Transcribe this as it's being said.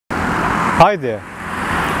Hi there.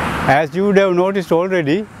 As you would have noticed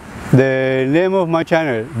already, the name of my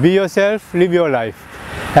channel, Be Yourself, Live Your Life,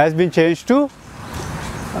 has been changed to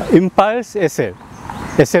Impulse SL.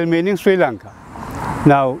 SL meaning Sri Lanka.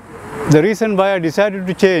 Now, the reason why I decided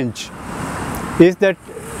to change is that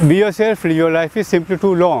Be Yourself, Live Your Life is simply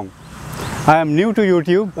too long. I am new to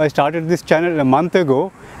YouTube. I started this channel a month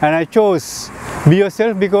ago and I chose Be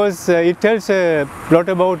Yourself because it tells a lot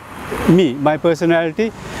about me, my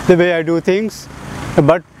personality, the way I do things.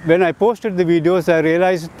 But when I posted the videos, I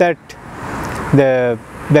realized that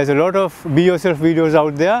there's a lot of Be Yourself videos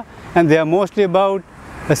out there, and they are mostly about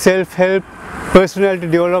self-help, personality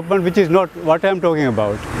development, which is not what I'm talking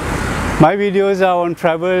about. My videos are on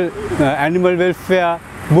travel, animal welfare,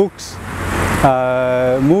 books,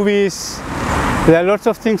 movies. There are lots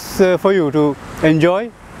of things for you to enjoy,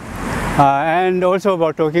 and also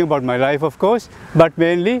about talking about my life, of course, but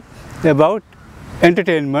mainly about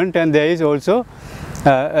entertainment. And there is also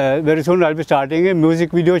very soon I'll be starting a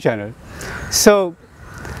music video channel. So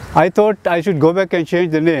I thought I should go back and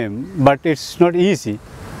change the name, but it's not easy.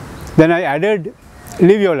 Then I added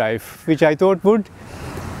Live Your Life, which I thought would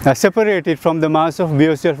separate it from the mass of Be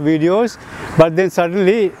Yourself videos. But then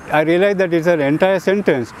suddenly I realized that it's an entire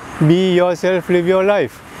sentence, Be Yourself, Live Your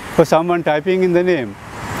Life, for someone typing in the name.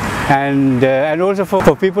 And also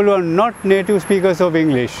for people who are not native speakers of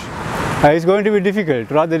English, it's going to be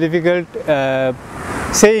difficult, rather difficult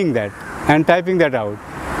saying that and typing that out.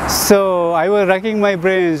 So I was racking my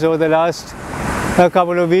brains over the last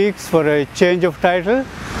couple of weeks for a change of title,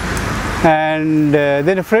 and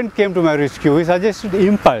then a friend came to my rescue. He suggested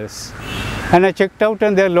Impulse, and I checked out,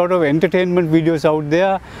 and there are a lot of entertainment videos out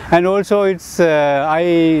there. And also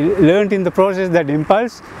I learned in the process that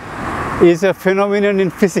Impulse is a phenomenon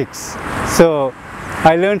in physics, so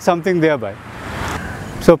I learned something thereby.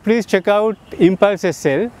 So please check out Impulse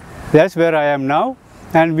SL. That's where I am now,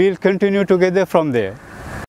 and we'll continue together from there.